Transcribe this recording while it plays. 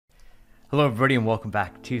Hello, everybody, and welcome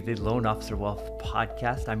back to the Loan Officer Wealth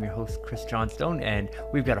Podcast. I'm your host, Chris Johnstone, and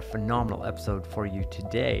we've got a phenomenal episode for you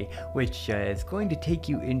today, which is going to take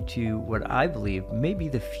you into what I believe may be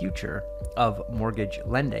the future of mortgage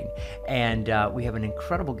lending. And we have an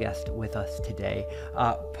incredible guest with us today,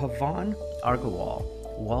 Pavan Agarwal.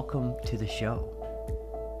 Welcome to the show.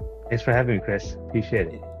 Thanks for having me, Chris. Appreciate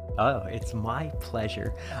it. Oh, it's my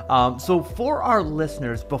pleasure. So for our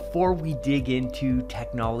listeners, before we dig into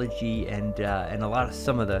technology and a lot of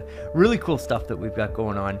some of the really cool stuff that we've got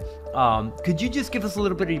going on, could you just give us a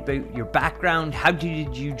little bit about your background? How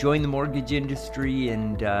did you join the mortgage industry,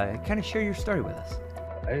 and kind of share your story with us?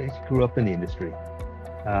 I grew up in the industry,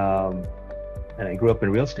 and I grew up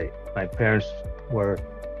in real estate. My parents were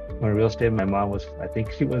in real estate. My mom was, I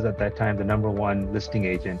think she was at that time, the #1 listing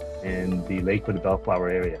agent in the Lakewood Bellflower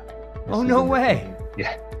area. Oh, no way.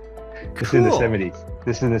 Yeah. Cool. This is in the 70s.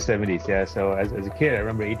 This is in the 70s, yeah. So as a kid, I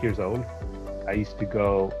remember 8 years old, I used to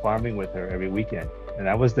go farming with her every weekend, and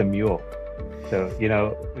I was the mule. So, you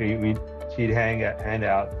know, she'd hand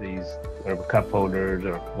out these whatever cup holders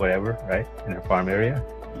or whatever, right, in her farm area.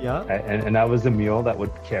 Yeah. And I was the mule that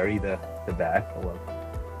would carry the bag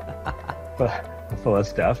full of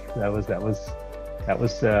stuff. That was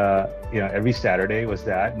you know, every Saturday was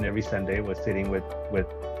that, and every Sunday was sitting with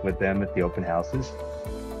them at the open houses,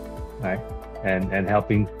 right, and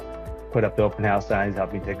helping put up the open house signs,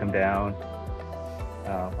 helping take them down,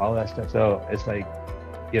 all that stuff. So it's like,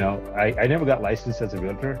 you know, I never got licensed as a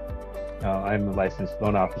realtor. I'm a licensed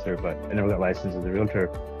loan officer, but I never got licensed as a realtor.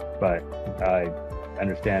 But I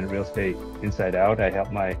understand real estate inside out. I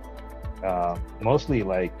help my mostly,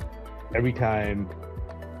 like, every time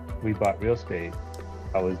we bought real estate,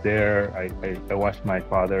 I was there. I watched my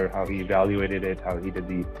father, how he evaluated it, how he did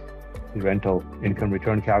the rental income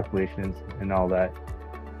return calculations and all that.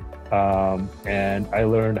 And I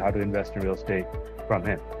learned how to invest in real estate from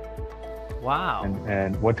him. Wow.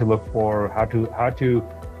 And what to look for, how to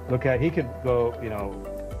look at. He could go, you know,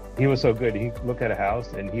 he was so good. He'd look at a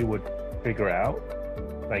house and he would figure out,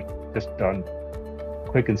 like, just on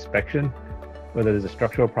quick inspection, whether there's a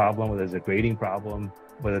structural problem, whether there's a grading problem,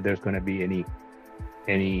 whether there's going to be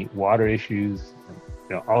any water issues,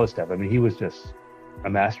 you know, all this stuff. I mean, he was just a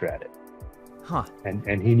master at it. Huh.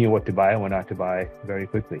 And he knew what to buy and what not to buy very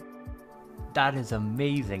quickly. That is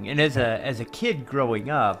amazing. And as a kid growing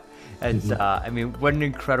up, I mean, what an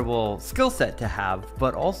incredible skill set to have,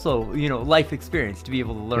 but also, you know, life experience to be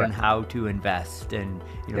able to learn how to invest. And,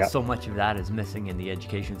 you know, so much of that is missing in the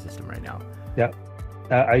education system right now. Yeah.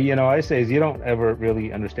 You know, I say is you don't ever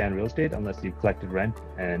really understand real estate unless you've collected rent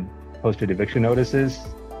and posted eviction notices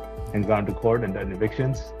and gone to court and done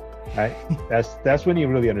evictions, right? That's when you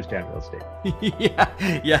really understand real estate.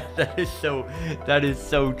 Yeah, that is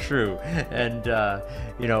so true. And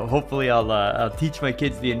you know, hopefully I'll teach my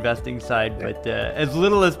kids the investing side, but as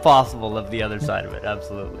little as possible of the other side of it.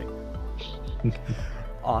 Absolutely.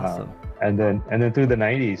 Awesome. And then through the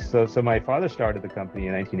 90s, so my father started the company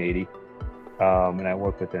in 1980. And I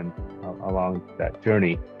worked with him along that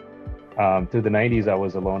journey. Through the 90s, I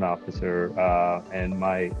was a loan officer, and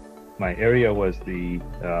my area was the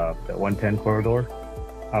 110 corridor.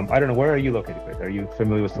 I don't know, where are you located, Chris? Are you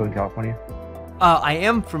familiar with Southern California? I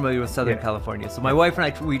am familiar with Southern California. So my wife and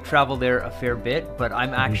I, we travel there a fair bit, but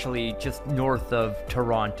I'm actually just north of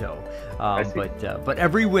Toronto. But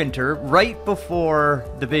every winter, right before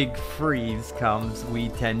the big freeze comes, we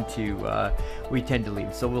tend to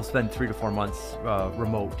leave. So we'll spend 3 to 4 months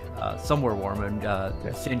remote, somewhere warm. And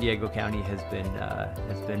San Diego County has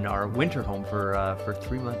been our winter home for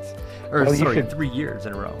 3 months, or 3 years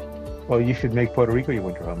in a row. Well, you should make Puerto Rico your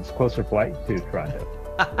winter home. It's closer flight to Toronto.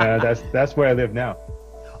 That's where I live now.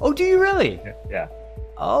 Oh, do you really? Yeah.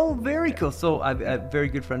 Oh, very cool. So a very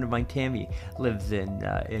good friend of mine, Tammy, lives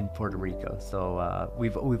in Puerto Rico. So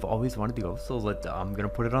we've always wanted to go. So I'm gonna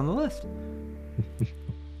put it on the list.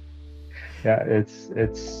 Yeah, it's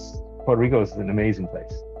Puerto Rico is an amazing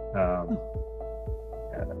place.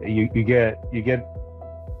 You get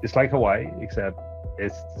it's like Hawaii, except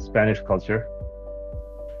it's Spanish culture.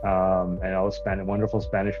 And all wonderful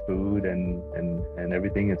Spanish food and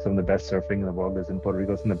everything. It's some of the best surfing in the world is in Puerto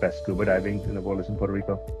Rico. Some of the best scuba diving in the world is in Puerto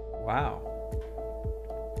Rico. Wow.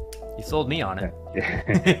 You sold me on it.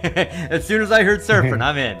 Yeah. As soon as I heard surfing,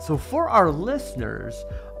 I'm in. So for our listeners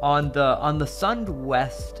on the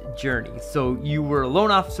SunWest journey, so you were a loan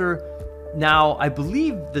officer. Now, I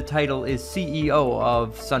believe the title is CEO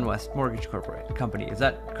of SunWest Mortgage Company. Is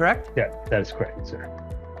that correct? Yeah, that is correct, sir.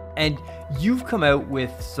 And you've come out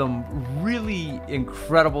with some really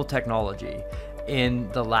incredible technology. in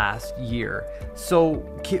the last year. So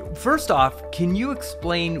first off, can you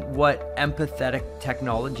explain what empathetic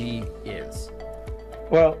technology is?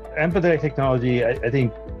 Well, empathetic technology, I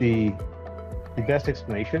think the best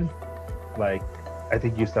explanation, like I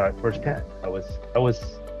think you saw it firsthand. I was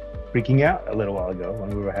freaking out a little while ago when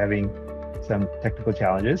we were having some technical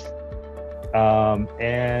challenges,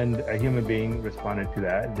 and a human being responded to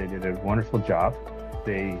that. They did a wonderful job.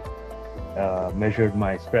 They measured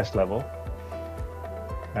my stress level,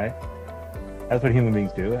 right? That's what human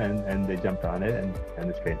beings do, and they jumped on it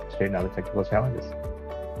and straightened out the technical challenges,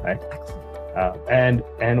 right?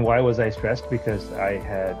 And why was I stressed? Because I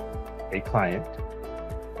had a client,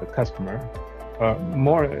 a customer, or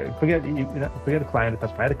more, forget a client, a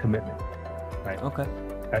customer. I had a commitment, right? Okay.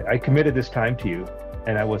 I committed this time to you,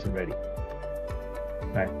 and I wasn't ready,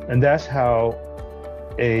 right? And that's how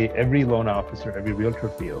every loan officer, every realtor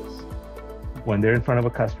feels when they're in front of a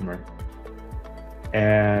customer,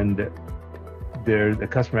 and the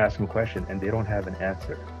customer asks them a question, and they don't have an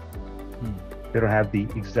answer. They don't have the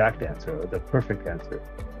exact answer, or the perfect answer,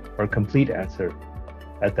 or complete answer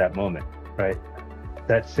at that moment, right?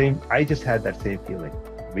 I just had that same feeling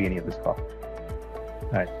at the beginning of this call,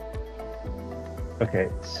 right? Okay,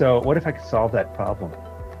 so what if I could solve that problem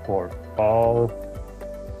for all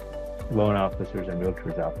loan officers and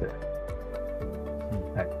realtors out there?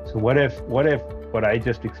 Right. So what if what I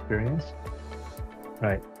just experienced,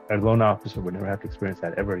 right? A loan officer would never have to experience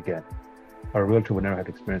that ever again, or a realtor would never have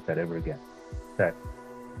to experience that ever again.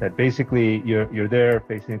 That basically you're there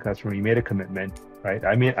facing a customer, you made a commitment, right?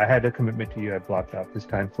 I mean, I had a commitment to you. I blocked out this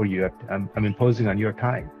time for you. I'm imposing on your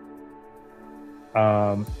time,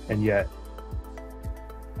 and yet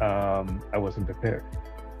I wasn't prepared.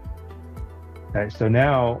 Right. So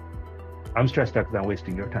now I'm stressed out because I'm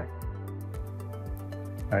wasting your time.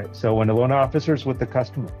 Right. So when the loan officer is with the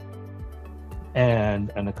customer, and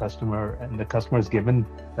the customer is given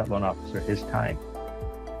that loan officer his time,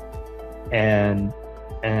 and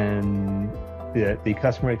the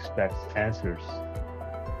customer expects answers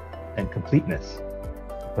and completeness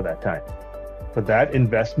for that time. For that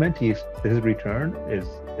investment, his return is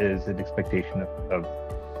an expectation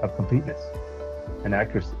of completeness and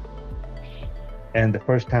accuracy. And the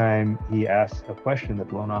first time he asks a question that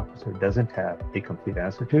the loan officer doesn't have a complete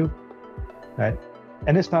answer to, right?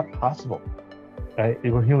 And it's not possible, right?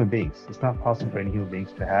 We're human beings. It's not possible for any human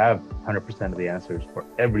beings to have 100% of the answers for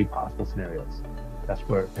every possible scenarios. That's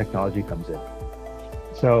where technology comes in.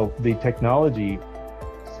 So the technology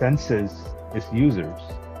senses its users'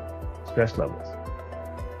 stress levels,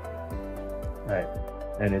 right?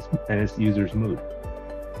 And its users' mood,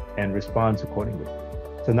 and responds accordingly.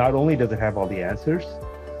 So not only does it have all the answers,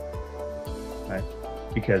 right?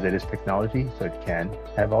 Because it is technology, so it can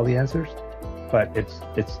have all the answers, but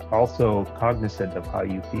it's also cognizant of how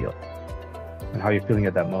you feel and how you're feeling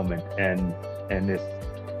at that moment, and it's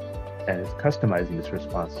customizing its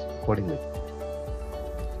response accordingly.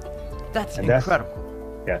 That's incredible.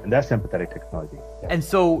 And that's empathetic technology. Yeah. And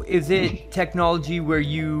so is it technology where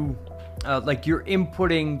you like you're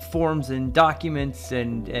inputting forms and documents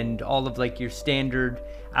and all of like your standard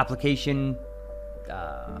application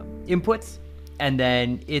inputs, and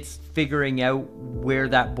then it's figuring out where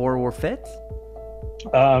that borrower fits?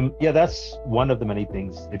 Yeah, that's one of the many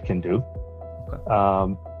things it can do.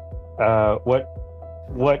 Okay.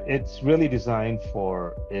 What it's really designed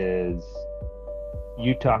for is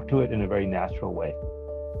you talk to it in a very natural way,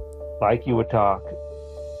 like you would talk.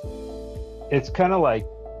 It's kind of like,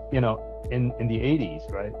 in the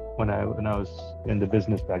 80s, right? When I was in the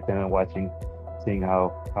business back then, and seeing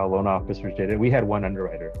how loan officers did it. We had one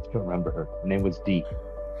underwriter. I still remember her. Her name was D.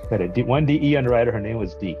 We had one DE underwriter. Her name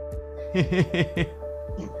was D.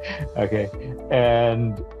 Okay.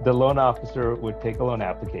 And the loan officer would take a loan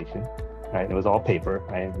application, right? It was all paper,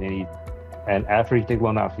 right? And after he take the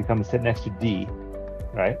loan off, you come and sit next to D,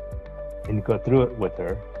 right? And you go through it with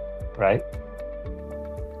her, right?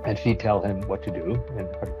 And she'd tell him what to do and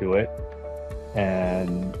how to do it,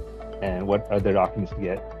 and what other documents to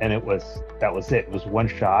get. And that was it. It was one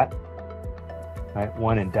shot, right?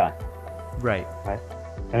 One and done. Right. Right.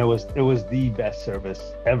 And it was the best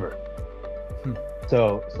service ever.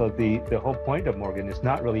 So the whole point of Morgan is we're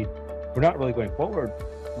not really going forward.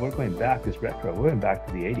 We're going back. It's retro. We're going back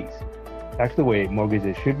to the 80s. That's the way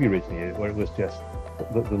mortgages should be originated, where it was just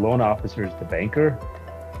the loan officers, the banker,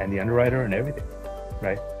 and the underwriter, and everything,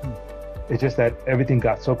 right? It's just that everything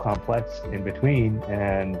got so complex in between,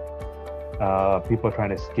 and people are trying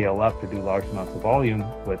to scale up to do large amounts of volume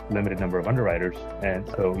with limited number of underwriters, and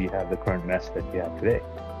so you have the current mess that you have today.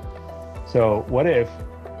 So what if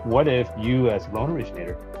you as a loan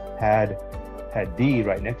originator had had D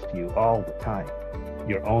right next to you all the time,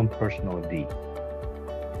 your own personal D.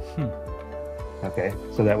 Okay,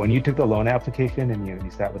 so that when you took the loan application and you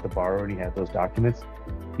sat with the borrower and you had those documents,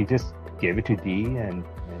 you just gave it to D, and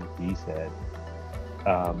D said,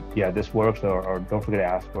 yeah, this works, or don't forget to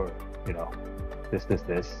ask for, you know, this.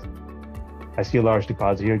 I see a large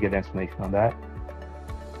deposit here, get an explanation on that.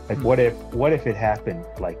 Like, what if it happened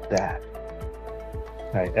like that?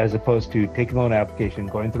 Right, as opposed to taking a loan application,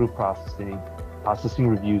 going through processing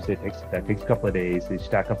reviews, that takes a couple of days, they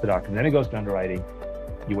stack up the document, then it goes to underwriting.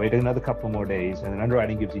 You wait another couple more days, and then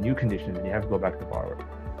underwriting gives you new conditions, and you have to go back to the borrower.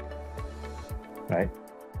 Right?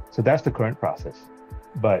 So that's the current process.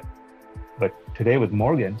 But today with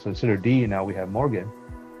Morgan, so instead of D, now we have Morgan.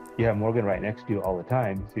 You have Morgan right next to you all the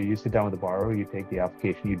time. So you sit down with the borrower, you take the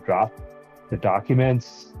application, you drop the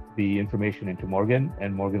documents, the information into Morgan,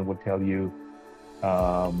 and Morgan will tell you,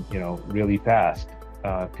 you know, really fast.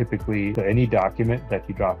 Typically, any document that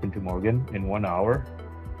you drop into Morgan in 1 hour,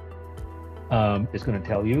 is going to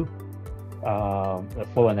tell you a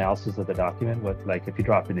full analysis of the document. What, like if you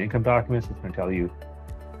drop in income documents, it's going to tell you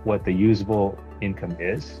what the usable income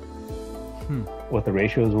is, what the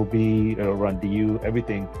ratios will be. It'll run DU,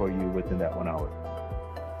 everything for you within that 1 hour.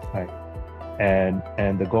 Right.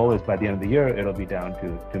 And the goal is by the end of the year, it'll be down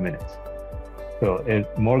to 2 minutes. So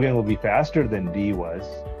Morgan will be faster than D was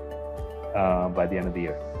by the end of the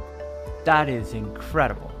year. That is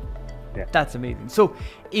incredible. Yeah. That's amazing. So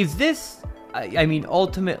is this, I mean,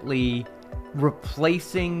 ultimately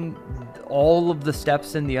replacing all of the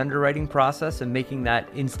steps in the underwriting process and making that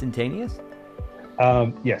instantaneous?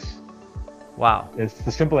 Yes. Wow.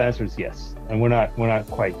 The simple answer is yes. And we're not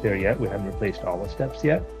quite there yet. We haven't replaced all the steps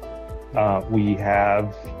yet. We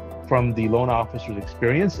have, from the loan officer's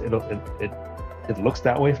experience, it looks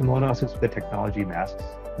that way from the loan officer. The technology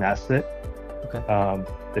masks it. Okay.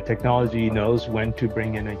 The technology knows when to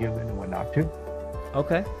bring in a human and when not to.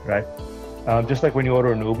 Okay. Right. Just like when you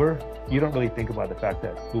order an Uber, you don't really think about the fact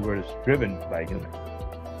that Uber is driven by a human.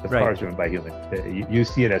 The car is driven by a human. You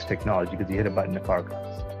see it as technology because you hit a button, the car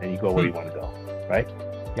comes, and you go where you want to go. Right.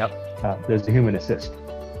 Yep. There's a human assist.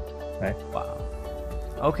 Right. Wow.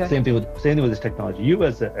 Okay. Same thing with this technology. You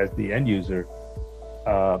as the end user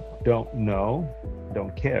don't know,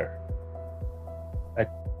 don't care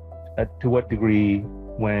to what degree,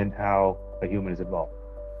 when, how a human is involved.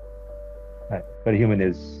 Right. But a human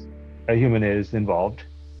is involved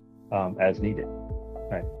as needed.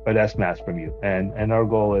 Right. But that's masked from you. And our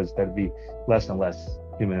goal is that it'd be less and less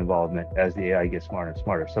human involvement as the AI gets smarter and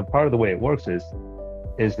smarter. So part of the way it works is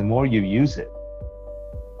the more you use it,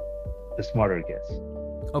 the smarter it gets.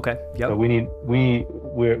 Okay. Yep. So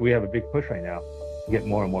we have a big push right now to get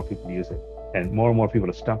more and more people to use it, and more people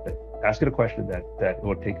to stump it. Ask it a question that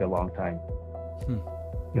will take a long time.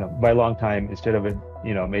 You know, by long time, instead of it,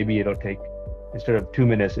 you know, maybe it'll take, instead of 2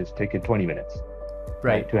 minutes, it's taking 20 minutes.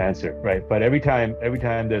 Right. To answer. Right. But every time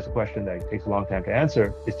there's a question that takes a long time to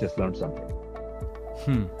answer, it's just learned something.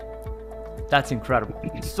 That's incredible.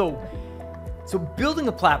 So building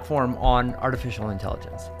a platform on artificial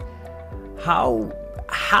intelligence,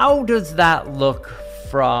 how does that look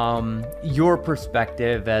from your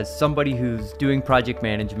perspective as somebody who's doing project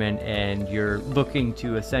management and you're looking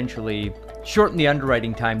to essentially shorten the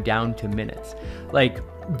underwriting time down to minutes? Like,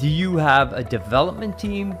 do you have a development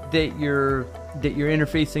team that you're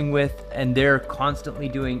interfacing with and they're constantly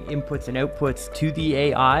doing inputs and outputs to the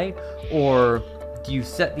AI, or do you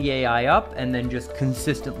set the AI up and then just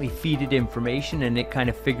consistently feed it information and it kind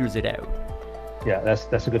of figures it out? Yeah,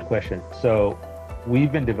 that's a good question. So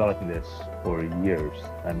we've been developing this for years.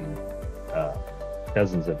 I mean,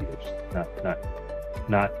 dozens of years,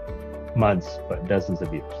 not months, but dozens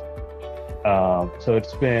of years. So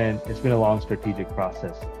it's been a long strategic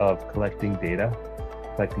process of collecting data,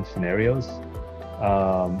 collecting scenarios,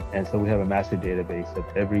 and so we have a massive database of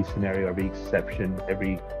every scenario, every exception,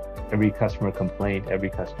 every customer complaint, every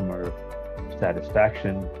customer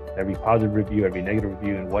satisfaction, every positive review, every negative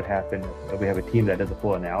review, and what happened. We have a team that does a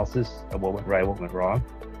full analysis of what went right, what went wrong,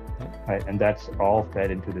 right? And that's all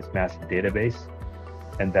fed into this massive database,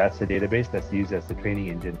 and that's the database that's used as the training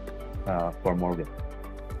engine for Morgan.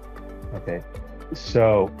 Okay,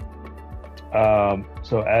 so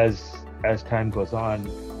as time goes on,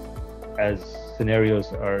 as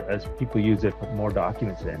scenarios as people use it, put more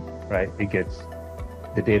documents in, right?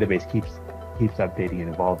 The database keeps updating and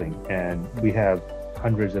evolving, and we have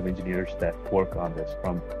hundreds of engineers that work on this,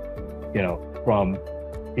 from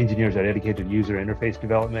engineers that are dedicated to user interface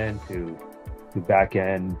development to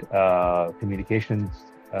back-end communications.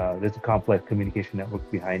 There's a complex communication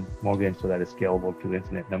network behind Morgan so that it's scalable to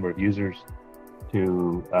infinite number of users,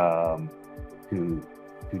 to to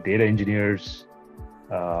data engineers,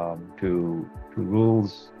 to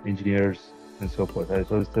rules engineers, and so forth.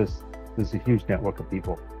 So there's a huge network of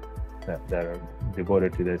people that are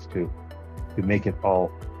devoted to this to make it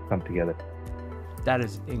all come together. That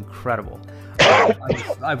is incredible.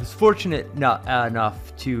 I was fortunate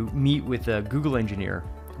enough to meet with a Google engineer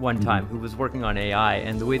one time who was working on AI,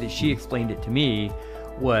 and the way that she explained it to me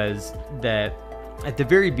was that at the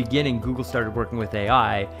very beginning, Google started working with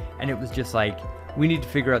AI, and it was just like, we need to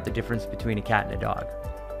figure out the difference between a cat and a dog.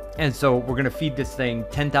 And so we're going to feed this thing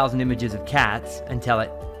 10,000 images of cats and tell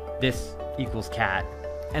it this equals cat.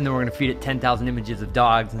 And then we're going to feed it 10,000 images of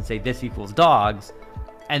dogs and say this equals dogs.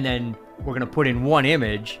 And then we're going to put in one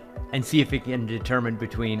image and see if it can determine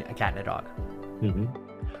between a cat and a dog.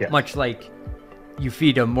 Yeah. Much like you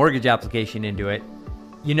feed a mortgage application into it,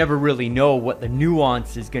 you never really know what the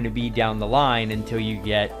nuance is going to be down the line until you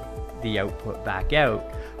get the output back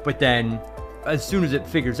out. But then as soon as it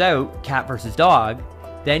figures out cat versus dog,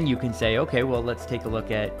 then you can say, okay, well, let's take a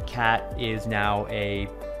look at cat is now a,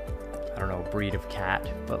 I don't know, breed of cat,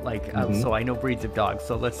 but like, so I know breeds of dogs.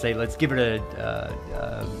 So let's give it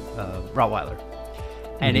a Rottweiler.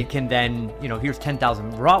 And it can then, here's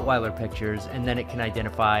 10,000 Rottweiler pictures, and then it can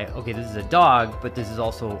identify, okay, this is a dog, but this is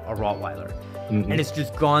also a Rottweiler. And it's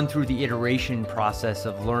just gone through the iteration process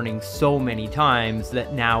of learning so many times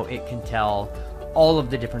that now it can tell all of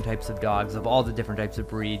the different types of dogs, of all the different types of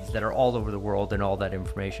breeds that are all over the world, and all that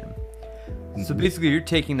information. So basically you're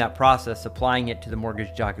taking that process, applying it to the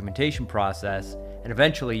mortgage documentation process, and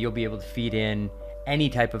eventually you'll be able to feed in any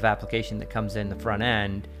type of application that comes in the front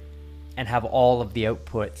end and have all of the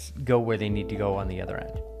outputs go where they need to go on the other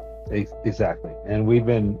end. Exactly. And we've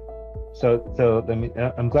been, so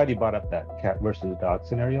I'm glad you brought up that cat versus dog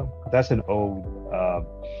scenario. That's an old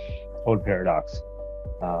paradox.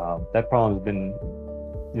 That problem has been,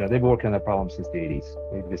 they've been working on that problem since the 80s,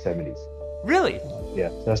 maybe the 70s. Really? Yeah,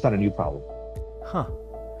 so that's not a new problem. Huh.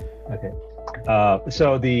 Okay.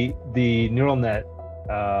 So the neural net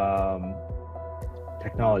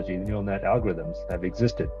technology, the neural net algorithms have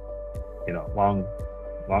existed, long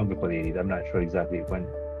before the 80s. I'm not sure exactly when,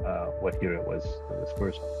 what year it was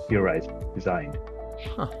first theorized, designed.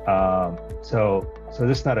 Huh. So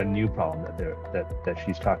this is not a new problem that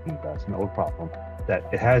she's talking about. It's an old problem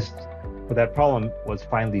but that problem was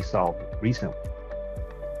finally solved recently.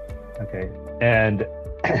 Okay,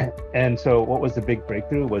 and so what was the big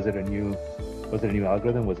breakthrough? Was it a new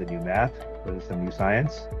algorithm? Was it new math? Was it some new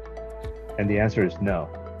science? And the answer is no.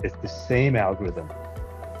 It's the same algorithm.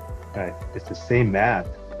 Right? It's the same math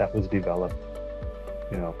that was developed,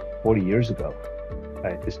 40 years ago.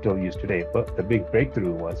 Right? It's still used today. But the big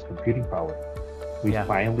breakthrough was computing power. We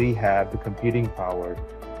finally have the computing power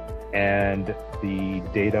and the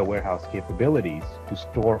data warehouse capabilities to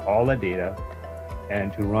store all the data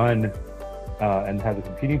and to run and have the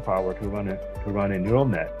computing power to run a neural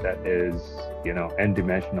net that is n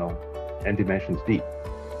dimensions deep.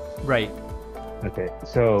 Right. Okay.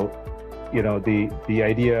 So the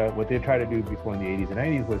idea, what they tried to do before in the 80s and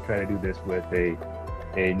 90s was try to do this with a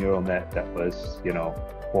neural net that was 4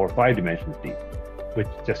 or 5 dimensions deep, which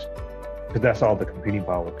just because that's all the computing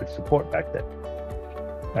power could support back then.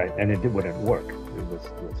 Right, and it wouldn't work. It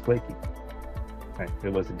was flaky. Right,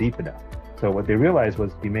 it wasn't deep enough. So what they realized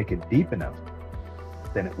was, if you make it deep enough,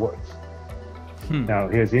 then it works. Now,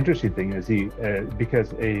 here's the interesting thing: is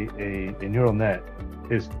because a neural net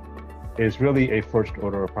is really a first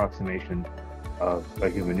order approximation of a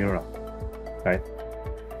human neuron, right?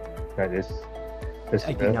 Right.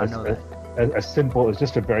 I did not know that. It's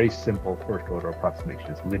just a very simple first order approximation.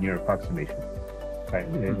 It's a linear approximation. Right.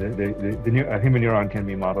 A human neuron can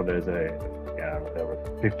be modeled as a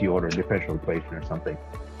 50 order differential equation or something.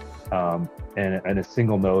 And a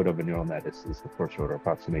single node of a neural net is the first order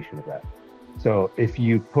approximation of that. So if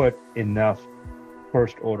you put enough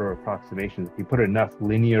first order approximations, if you put enough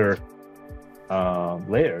linear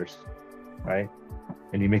layers, right,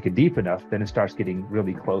 and you make it deep enough, then it starts getting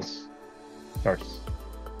really close, starts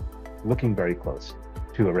looking very close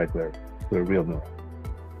to a real neuron.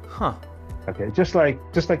 Huh. Okay, just like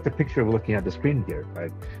the picture we're looking at the screen here,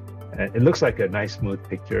 right? It looks like a nice, smooth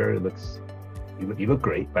picture. You look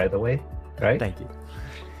great, by the way, right? Thank you.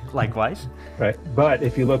 Likewise. Right, but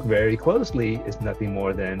if you look very closely, it's nothing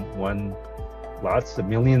more than lots of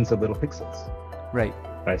millions of little pixels. Right.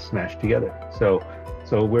 Right, smashed together. So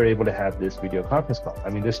we're able to have this video conference call. I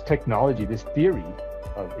mean, this technology, this theory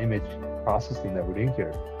of image processing that we're doing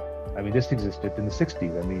here, I mean, this existed in the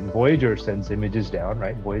 60s. I mean, Voyager sends images down,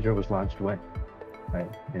 right? Voyager was launched when? Right,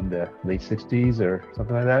 in the late 60s or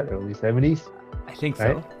something like that, early 70s? I think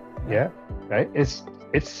right? so. Yeah, right?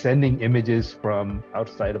 it's sending images from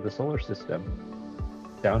outside of the solar system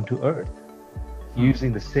down to Earth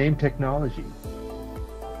using the same technology,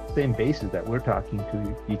 same basis that we're talking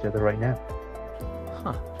to each other right now.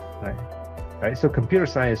 Huh. Right. So computer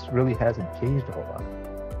science really hasn't changed a whole lot.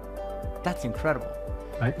 That's incredible.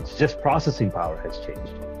 Right? It's just processing power has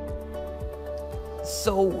changed.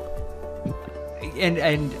 So,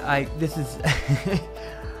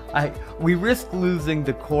 we risk losing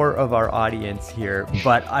the core of our audience here,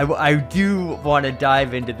 but I do want to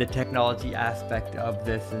dive into the technology aspect of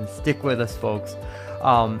this and stick with us, folks.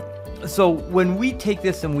 So when we take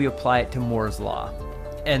this and we apply it to Moore's Law,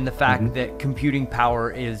 and the fact that computing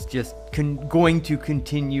power is just going to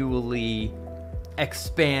continually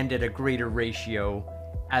expand at a greater ratio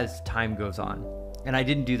as time goes on. And I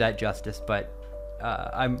didn't do that justice, but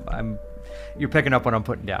you're picking up what I'm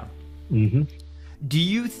putting down. Do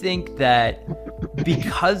you think that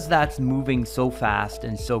because that's moving so fast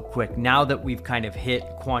and so quick, now that we've kind of hit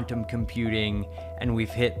quantum computing and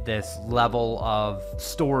we've hit this level of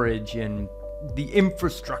storage and the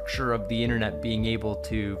infrastructure of the internet being able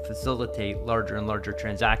to facilitate larger and larger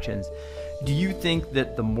transactions, do you think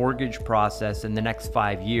that the mortgage process in the next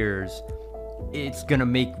 5 years, it's going to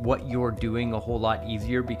make what you're doing a whole lot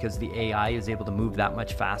easier because the AI is able to move that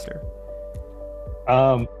much faster?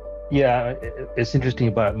 Yeah, it's interesting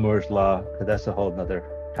about Moore's Law, because that's a whole nother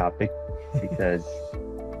topic, because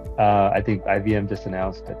I think IBM just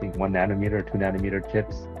announced, 1 nanometer, 2 nanometer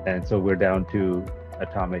chips. And so we're down to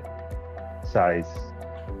atomic size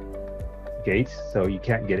gates. So you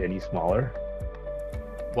can't get any smaller.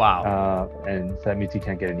 Wow. And so that means you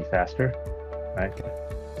can't get any faster, right?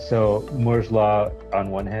 So Moore's Law, on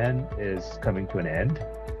one hand, is coming to an end.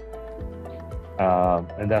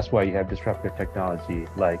 And that's why you have disruptive technology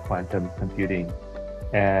like quantum computing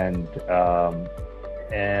and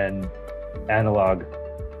analog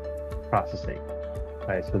processing,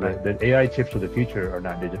 right? So the AI chips of the future are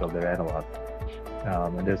not digital, they're analog.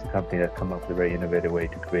 And there's a company that come up with a very innovative way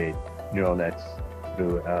to create neural nets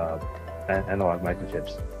through analog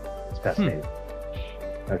microchips. It's fascinating.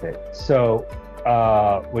 Okay, so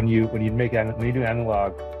when you do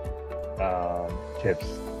analog chips,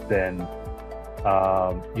 then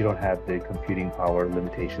you don't have the computing power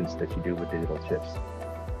limitations that you do with digital chips.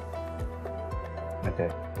 Okay,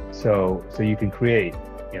 so you can create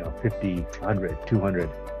 50, 100, 200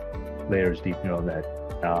 layers deep neural net,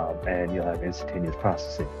 and you'll have instantaneous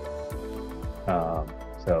processing. That's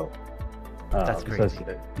crazy.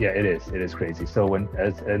 So yeah, it is crazy. So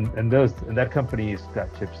that company's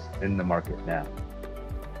got chips in the market now.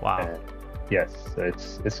 Wow. And yes,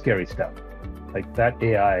 it's scary stuff. Like that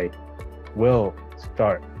AI will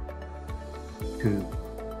start to,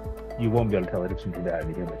 you won't be able to tell the difference between that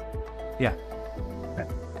and a human. Yeah.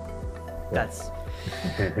 That's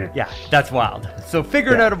wild. So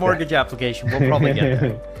figuring out a mortgage application, we'll probably get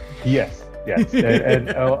there. Yes.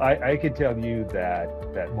 and I can tell you that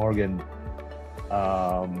Morgan,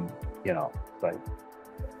 like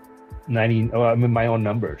 90, I mean my own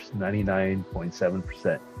numbers,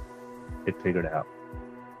 99.7%, it figured out.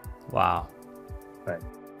 Wow. Right.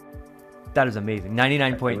 That is amazing.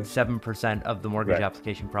 99.7% of the mortgage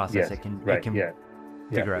application process, it can figure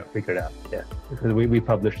out. Figure it out. Yeah, because we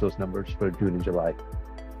published those numbers for June and July.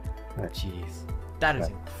 Right. Jeez, that is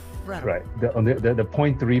incredible. Right. The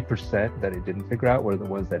 0.3% that it didn't figure out were the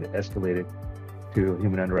ones that it escalated to a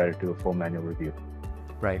human underwriter to a full manual review.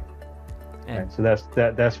 Right. And so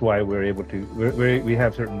that's why we're able to. We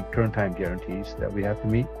have certain turn time guarantees that we have to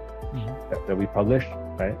meet, that we publish.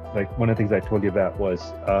 Right. Like one of the things I told you about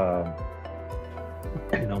was,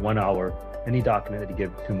 1 hour. Any document that you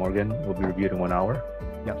give to Morgan will be reviewed in 1 hour.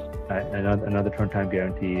 Yep. And another turn time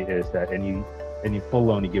guarantee is that any full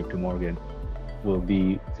loan you give to Morgan will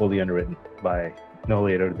be fully underwritten by no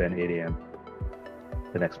later than 8 a.m.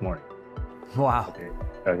 the next morning. Wow.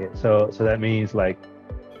 Okay. So that means, like,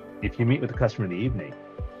 if you meet with the customer in the evening,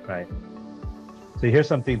 right? So here's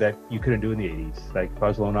something that you couldn't do in the 80s. Like, if I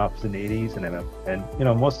was a loan officer in the 80s, and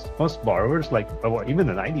most borrowers, like, or even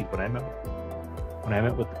the 90s, when I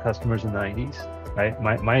met with the customers in the 90s, right?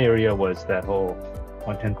 My area was that whole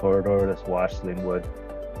 110 corridor, that's Wash, Linwood,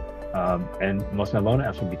 and most of my loan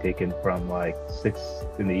apps would be taken from like 6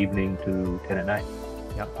 in the evening to 10 at night.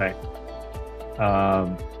 Yep. Right.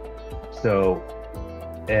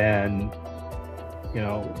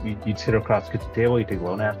 You'd sit across the kitchen table, you take a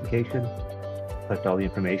loan application, collect all the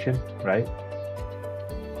information, right?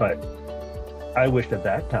 But I wished at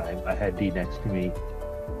that time I had Dee next to me.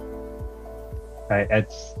 Right,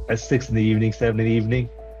 at 6 in the evening, 7 in the evening,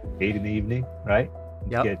 8 in the evening, right?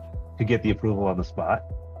 Yep. To get the approval on the spot.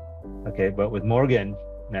 Okay, but with Morgan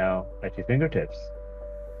now at your fingertips,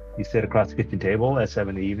 you sit across the kitchen table at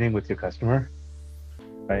 7 in the evening with your customer,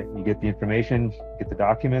 right? You get the information, get the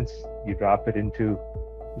documents, you drop into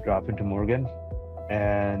Morgan,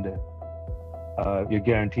 and you're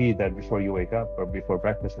guaranteed that before you wake up, or before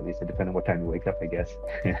breakfast at least, depending on what time you wake up, I guess.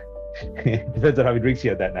 Depends on how many drinks you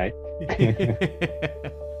had that night.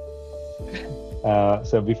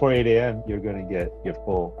 So before 8 a.m., you're going to get your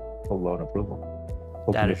full loan approval,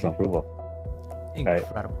 full conditional approval.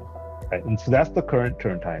 Incredible. Right. And so that's the current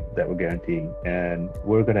turn time that we're guaranteeing, and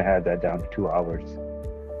we're going to have that down to 2 hours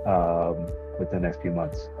within the next few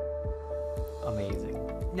months. Amazing.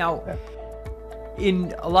 Now,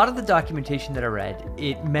 in a lot of the documentation that I read,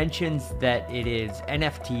 it mentions that it is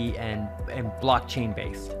NFT and blockchain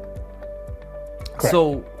based. Correct.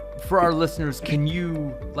 So for our listeners, can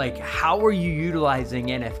you, like, how are you utilizing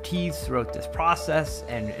NFTs throughout this process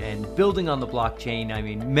and building on the blockchain? I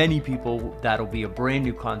mean, many people, that'll be a brand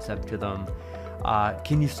new concept to them.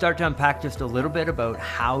 Can you start to unpack just a little bit about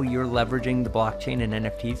how you're leveraging the blockchain and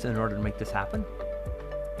NFTs in order to make this happen?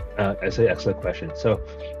 That's an excellent question. So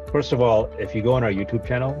first of all, if you go on our YouTube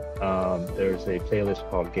channel, there's a playlist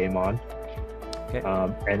called Game On. Okay.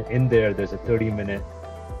 And in there's a 30-minute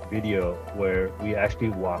video where we actually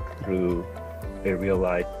walk through a real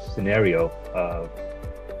life scenario of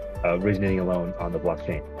originating a loan on the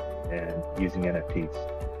blockchain and using NFTs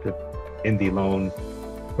in the loan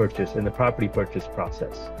purchase, in the property purchase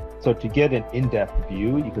process. So to get an in-depth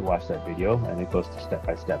view, you can watch that video, and it goes to step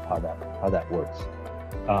by step how that works.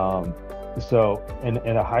 So in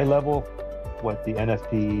a high level, what the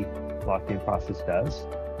NFT blockchain process does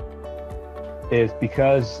is,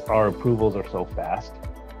 because our approvals are so fast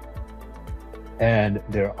and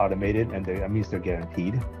they're automated, and that means they're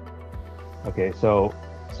guaranteed. Okay, so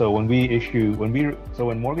when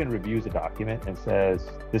Morgan reviews a document and says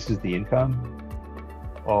this is the income,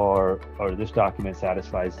 or this document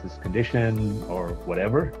satisfies this condition or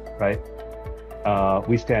whatever, right?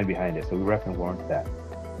 We stand behind it. So we rep and warrant that.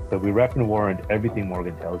 So we rep and warrant everything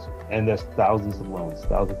Morgan tells you. And there's thousands of loans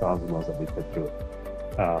that we put through it.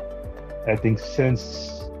 I think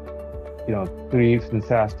since the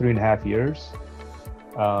past 3.5 years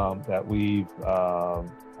that we've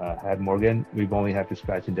had Morgan, we've only had to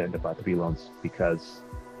scratch and dent about 3 loans because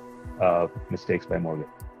of mistakes by Morgan.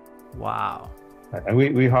 Wow. And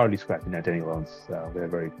we hardly scratch and dent any loans. We have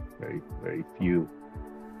very, very, very few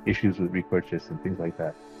issues with repurchase and things like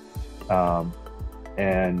that.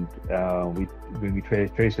 And when we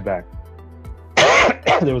traced it back,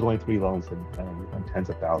 there was only 3 loans and tens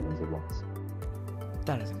of thousands of loans.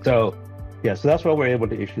 That is incredible. So that's why we're able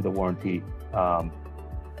to issue the warranty.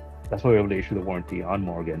 That's why we're able to issue the warranty on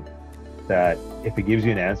Morgan, that if it gives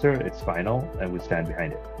you an answer, it's final, and we stand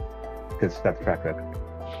behind it because that's the track record.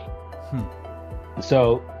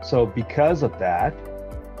 So because of that,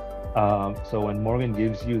 so when Morgan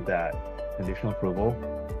gives you that conditional approval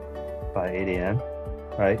by 8 a.m.,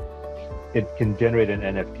 right, it can generate an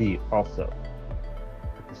NFT also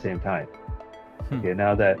at the same time. Okay,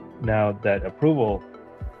 now that approval,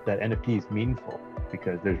 that NFT is meaningful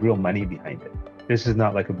because there's real money behind it. This is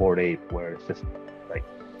not like a Bored Ape where it's just like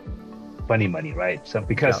funny money, right?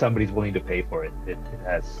 Because somebody's willing to pay for it, it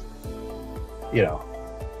has,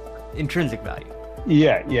 intrinsic value.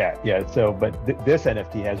 Yeah. So, but this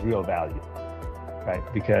NFT has real value, right?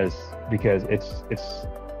 Because it's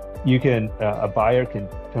you can a buyer can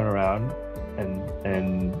turn around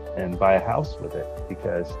and buy a house with it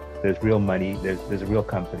because there's real money. There's a real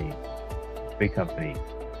company, big company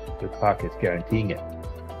with pockets guaranteeing it,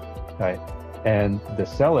 right? And the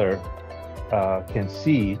seller can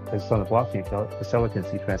see, as it's on the blockchain, the seller can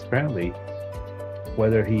see transparently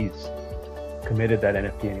whether he's committed that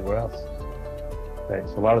NFT anywhere else. Right.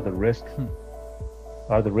 So a lot of the risk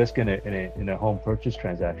in a home purchase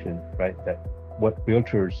transaction, right? That what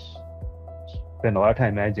realtors spend a lot of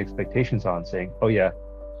time managing expectations on, saying, "Oh yeah,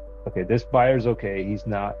 okay, this buyer's okay. He's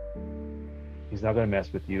not going to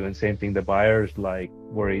mess with you." And same thing, the buyer's like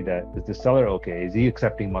worried that, is the seller okay? Is he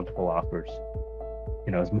accepting multiple offers?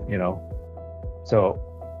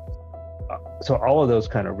 So all of those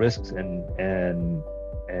kind of risks and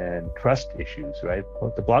trust issues, right?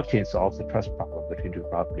 Well, the blockchain solves the trust problem between 2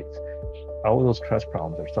 properties. All of those trust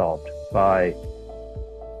problems are solved by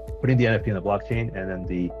putting the NFT in the blockchain, and then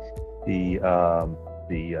the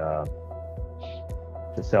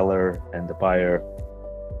seller and the buyer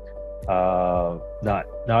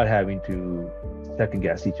not having to second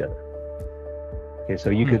guess each other. Okay,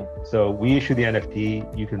 so we issue the NFT,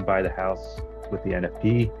 you can buy the house with the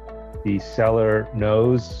NFT. The seller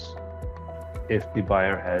knows if the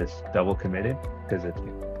buyer has double committed, because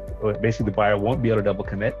basically the buyer won't be able to double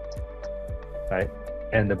commit, right?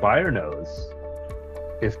 And the buyer knows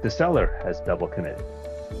if the seller has double committed,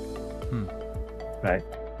 right?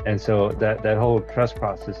 And so that whole trust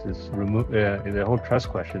process is removed, the whole trust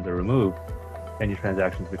questions are removed, and your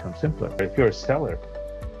transactions become simpler. If you're a seller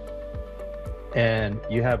and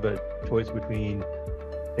you have a choice between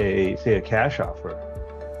say a cash offer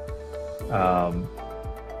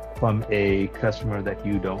from a customer that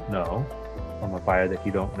you don't know, from a buyer that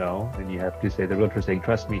you don't know, and you have to say, the realtor saying,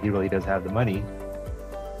 trust me, he really does have the money,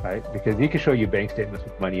 right? Because he can show you bank statements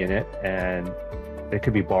with money in it, and it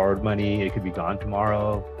could be borrowed money, it could be gone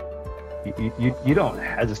tomorrow. You don't,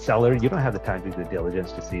 as a seller, you don't have the time to do the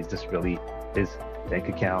diligence to see, is this really his bank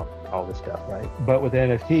account, all this stuff, right? But with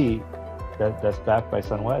NFT, that's backed by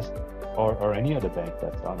SunWest or any other bank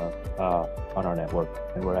that's on our network,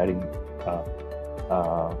 and we're adding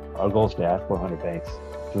our goal is to add 400 banks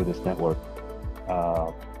through this network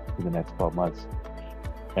in the next 12 months.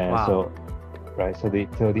 And wow. so the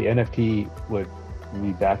NFT would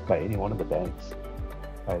be backed by any one of the banks.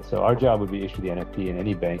 Right, so our job would be issue the NFT, and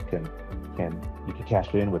any bank can you can cash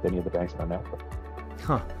it in with any of the banks on our network.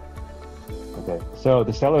 Huh. Okay, so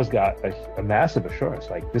the seller's got a massive assurance,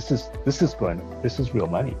 like this is real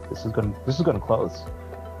money. This is going to close.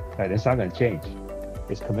 Right, it's not going to change.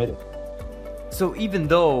 It's committed. So even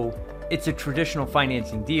though it's a traditional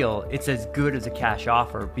financing deal, it's as good as a cash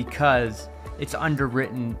offer because it's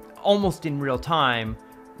underwritten almost in real time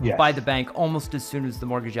by the bank almost as soon as the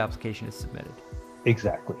mortgage application is submitted.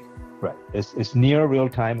 Exactly. Right. It's near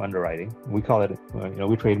real-time underwriting. We call it,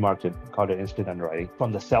 we trademarked it, called it instant underwriting.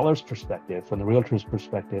 From the seller's perspective, from the realtor's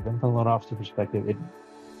perspective, and from the loan officer's perspective,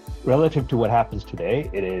 relative to what happens today,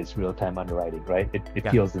 it is real-time underwriting, right? It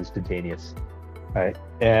feels instantaneous, right?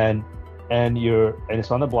 And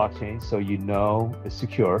it's on the blockchain, so it's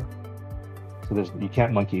secure. So you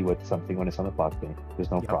can't monkey with something when it's on the blockchain. There's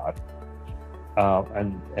no fraud.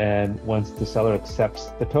 And once the seller accepts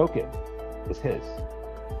the token, it's his.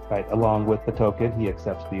 Right, along with the token, he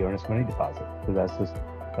accepts the earnest money deposit. So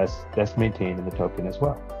that's maintained in the token as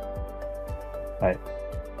well. Right.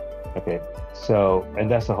 Okay. So, and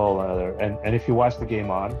that's a whole other. And if you watch the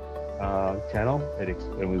Game On channel,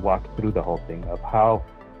 and we walk through the whole thing of how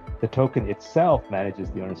the token itself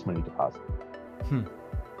manages the earnest money deposit.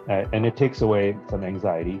 And it takes away some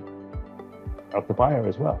anxiety of the buyer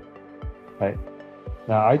as well. Right.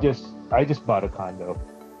 Now, I just bought a condo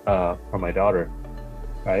for my daughter.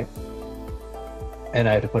 Right, and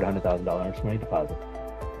I had to put $100,000 earnest money deposit.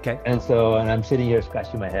 Okay. And I'm sitting here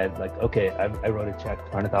scratching my head, like, okay, I wrote a check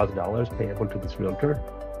for $100,000 payable to this realtor.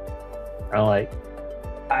 I'm like,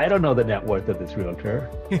 I don't know the net worth of this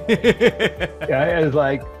realtor. It's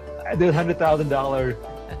like this $100,000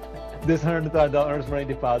 earnest money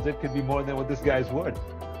deposit could be more than what this guy's worth.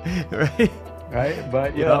 Right.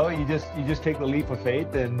 But you know, you just take the leap of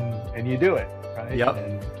faith and you do it. Right. Yep.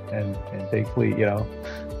 And thankfully,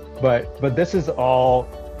 but this is all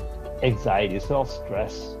anxiety. It's all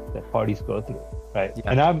stress that parties go through, right?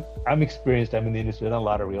 Yeah. And I'm experienced. I'm in the industry. I've done a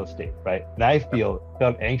lot of real estate, right? And I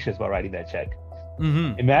felt anxious about writing that check.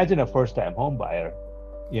 Mm-hmm. Imagine a first-time home buyer,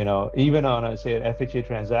 even on an FHA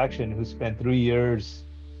transaction, who spent 3 years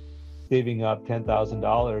saving up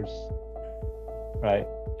 $10,000, right,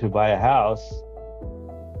 to buy a house,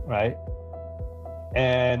 right?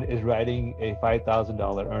 And is writing a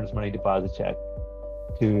 $5,000 earnest money deposit check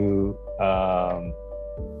to a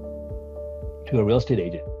real estate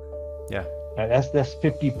agent. Yeah. That's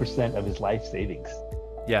 50% of his life savings.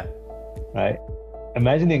 Yeah. Right.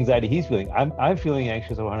 Imagine the anxiety he's feeling. I'm feeling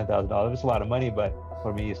anxious over $100,000. It's a lot of money, but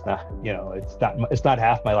for me, it's not. It's not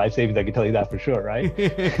half my life savings. I can tell you that for sure. Right.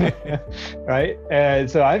 Right. And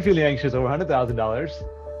so I'm feeling anxious over $100,000.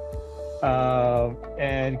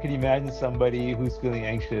 And can you imagine somebody who's feeling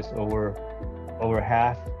anxious over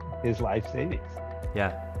half his life savings?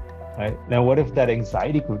 Yeah. Right. Now, what if that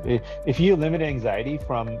anxiety if you eliminate anxiety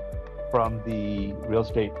from the real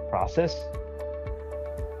estate process,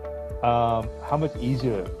 how much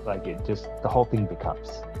easier the whole thing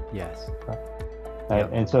becomes? Yes. Right.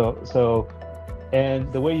 Yep.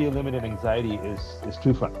 And the way you eliminate anxiety is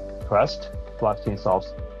two-front. Trust. Blockchain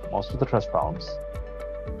solves most of the trust problems.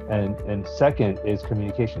 And second is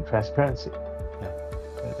communication, transparency. Yeah.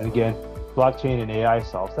 And again, blockchain and AI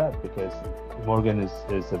solves that, because Morgan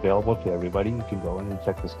is available to everybody. You can go in and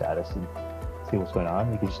check the status and see what's going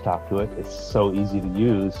on. You can just talk to it. It's so easy to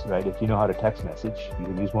use, right? If you know how to text message, you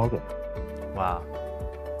can use Morgan. Wow,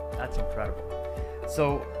 that's incredible.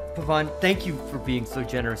 So, Pavan, thank you for being so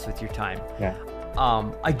generous with your time. Yeah.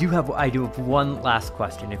 I do have one last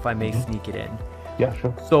question, if I may sneak it in. Yeah,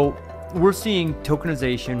 sure. So, we're seeing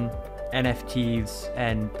tokenization, NFTs,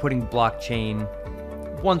 and putting blockchain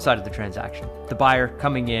one side of the transaction. The buyer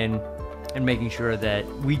coming in and making sure that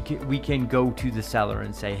we can go to the seller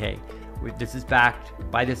and say, hey, this is backed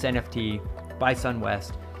by this NFT, by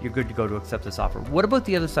SunWest. You're good to go to accept this offer. What about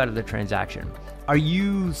the other side of the transaction? Are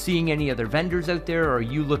you seeing any other vendors out there, or are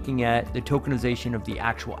you looking at the tokenization of the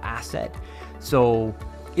actual asset? So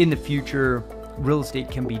in the future, real estate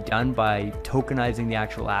can be done by tokenizing the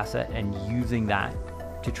actual asset and using that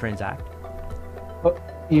to transact?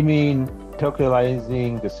 You mean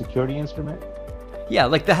tokenizing the security instrument? Yeah,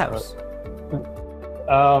 like the house.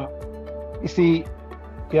 You see,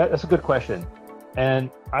 yeah, that's a good question. And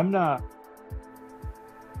I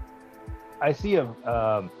see a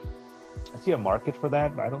market for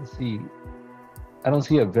that, but I don't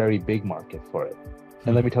see a very big market for it.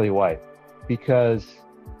 And let me tell you why. Because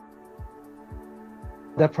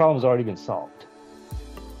that problem's already been solved,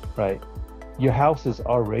 right? Your house is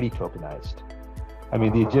already tokenized. I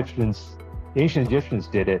mean, the ancient Egyptians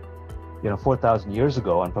did it, 4,000 years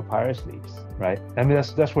ago on papyrus leaves, right? I mean,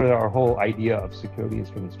 that's where our whole idea of security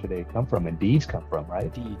instruments today come from, and deeds come from,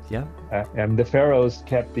 right? Deeds, yeah. And the pharaohs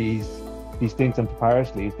kept these things on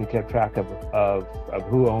papyrus leaves and kept track of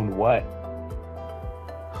who owned what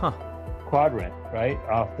quadrant, right?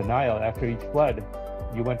 Off the Nile. After each flood,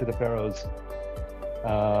 you went to the pharaoh's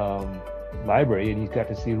library and you got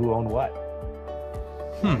to see who owned what.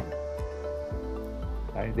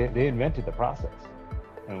 Right? They invented the process,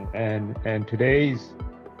 and today's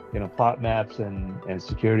plot maps and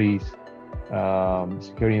security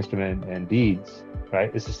instrument and deeds,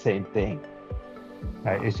 right? It's the same thing.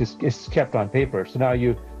 Right? It's kept on paper. So now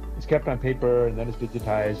it's kept on paper, and then it's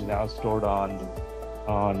digitized, and now it's stored on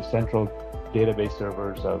central database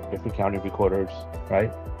servers of different county recorders,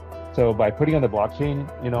 right? So by putting on the blockchain,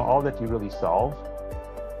 all that you really solve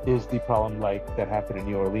is the problem like that happened in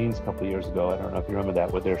New Orleans a couple of years ago. I don't know if you remember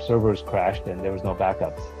that, where their servers crashed and there was no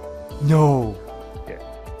backups. No.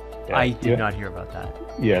 Yeah, I did not hear about that.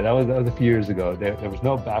 Yeah, that was a few years ago. There was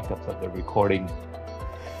no backups of their recordings.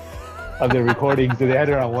 So they had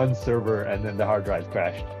it on one server, and then the hard drives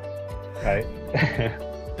crashed. Right?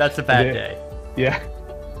 That's a bad day. Yeah.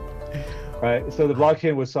 Right. So the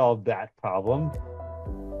blockchain would solve that problem.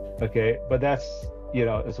 Okay, but that's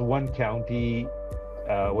it's one county,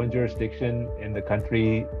 one jurisdiction in the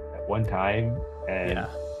country at one time, and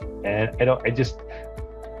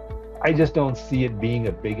I just don't see it being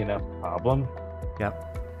a big enough problem.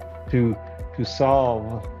 To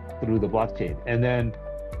solve through the blockchain. And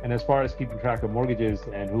as far as keeping track of mortgages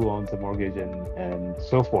and who owns a mortgage and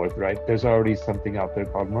so forth, right? There's already something out there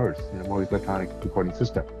called MERS, Mortgage Electronic Recording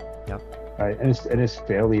System. Right, and it's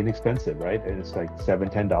fairly inexpensive, right? And it's like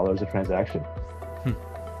 $7-10 a transaction.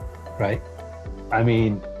 Right? I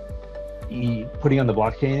mean, putting on the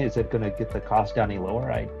blockchain, is it going to get the cost down any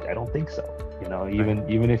lower? I don't think so.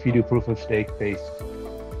 Even if you do proof of stake based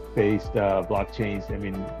blockchains, I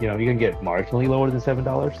mean, you can get marginally lower than $7.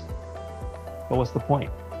 But what's the point?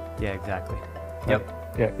 Yeah, exactly. Right?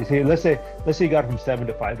 Yeah. You see, let's say you got it from $7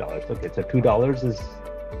 to $5. Okay, so $2 is.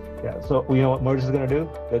 Yeah, so you know what MERS is going to do?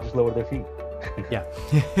 They'll just lower their fee. Yeah.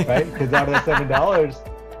 Right? Because out of that $7,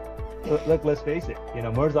 look, let's face it,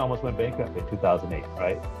 MERS almost went bankrupt in 2008,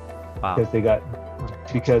 right? Wow.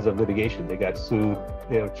 Because of litigation, they got sued,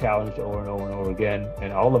 they were challenged over and over and over again,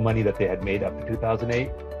 and all the money that they had made up to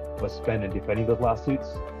 2008 was spent in defending those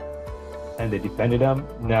lawsuits, and they defended them.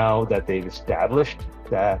 Now that they've established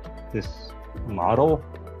that this model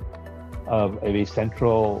of a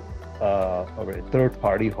central or a third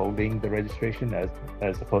party holding the registration as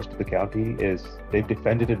opposed to the county, they've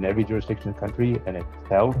defended it in every jurisdiction in the country, and it's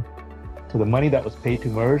held. So the money that was paid to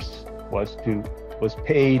MERS was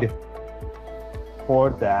paid for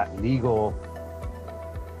that legal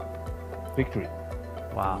victory.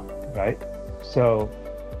 Wow. Right? So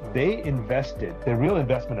they invested, the real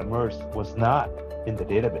investment of MERS was not in the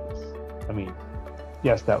database. I mean,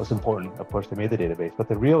 yes, that was important. Of course, they made the database, but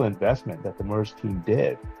the real investment that the MERS team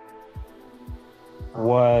did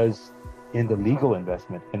was in the legal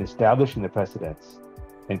investment and establishing the precedents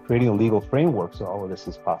and creating a legal framework so all of this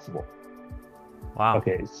is possible. Wow.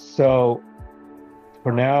 Okay, so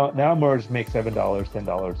for now MERS makes $7,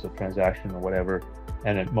 $10 a transaction or whatever,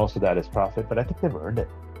 and most of that is profit, but I think they've earned it.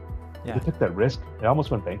 Yeah. They took that risk. They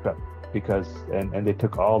almost went bankrupt because, and they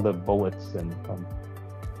took all the bullets and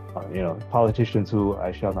politicians who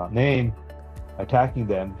I shall not name, attacking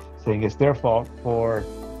them, saying it's their fault for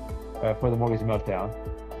the mortgage meltdown.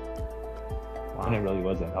 Wow. And it really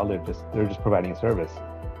wasn't. They're just providing a service,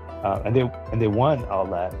 and they won all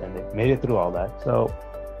that, and they made it through all that. So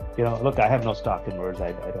look, I have no stock in words.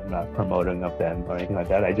 I'm not promoting of them or anything like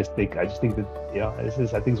that. I just think that, I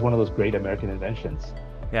think it's one of those great American inventions.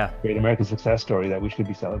 Yeah. Great American success story that we should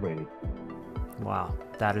be celebrating. Wow,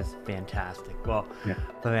 that is fantastic. Well,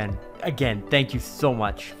 Pavan, again, thank you so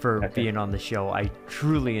much for being on the show. I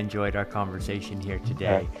truly enjoyed our conversation here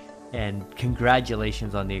today. And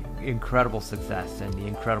congratulations on the incredible success and the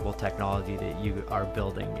incredible technology that you are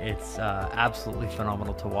building. It's absolutely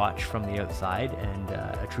phenomenal to watch from the outside, and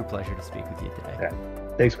a true pleasure to speak with you today. Yeah.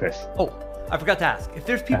 Thanks, Chris. Oh, I forgot to ask, if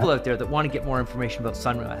there's people out there that want to get more information about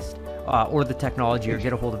SunWest or the technology or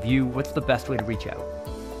get a hold of you, what's the best way to reach out?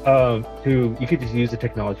 You could just use the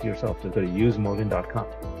technology yourself. Just go to usemorgan.com.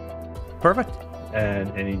 Perfect.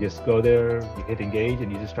 And you just go there, you hit engage,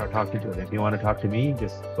 and you just start talking to it. If you want to talk to me,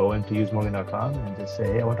 just go into usemorgan.com and just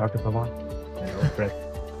say, hey, I want to talk to Pavan.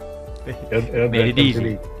 Made it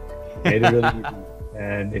easy. Made it really easy.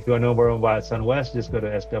 And if you want to know more about SunWest, just go to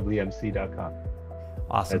swmc.com.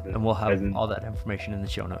 Awesome. And we'll have all that information in the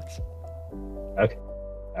show notes. Okay.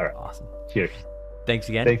 All right. Awesome. Cheers. Thanks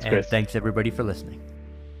again. Thanks, Chris. And thanks everybody for listening.